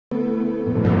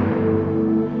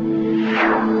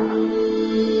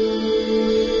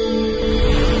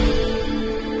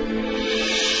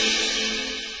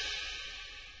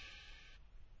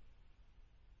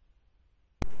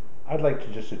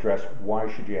just address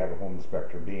why should you have a home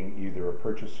inspector, being either a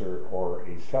purchaser or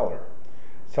a seller.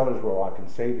 Sellers will often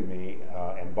say to me,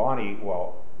 and Bonnie,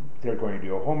 well, they're going to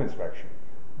do a home inspection.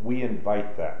 We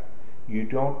invite that. You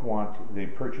don't want the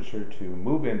purchaser to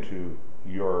move into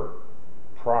your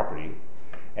property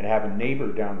and have a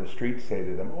neighbor down the street say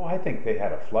to them, oh, I think they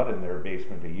had a flood in their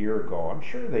basement a year ago. I'm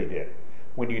sure they did,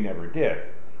 when you never did.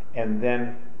 And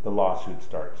then the lawsuit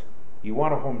starts. You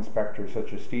want a home inspector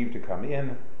such as Steve to come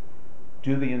in,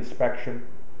 do the inspection,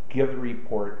 give the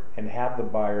report, and have the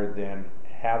buyer then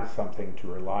have something to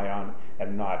rely on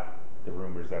and not the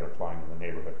rumors that are flying in the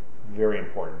neighborhood. Very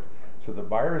important. So the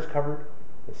buyer is covered,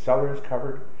 the seller is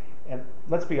covered, and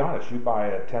let's be honest, you buy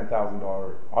a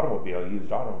 $10,000 automobile,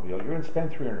 used automobile, you're going to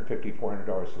spend $350,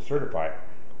 $400 to certify it.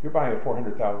 You're buying a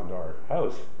 $400,000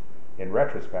 house. In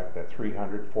retrospect, that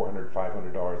 $300, $400,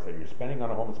 $500 that you're spending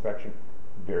on a home inspection,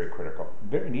 very critical,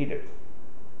 very needed.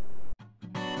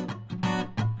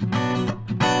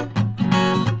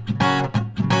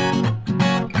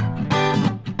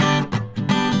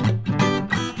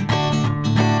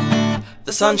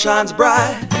 The sun shines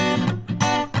bright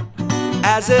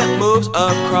as it moves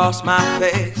across my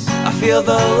face. I feel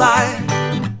the light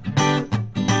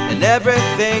and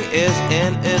everything is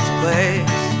in its place.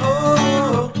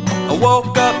 Oh, I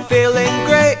woke up feeling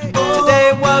great.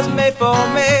 Today was made for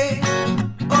me,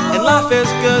 and life is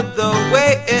good the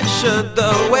way it should,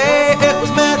 the way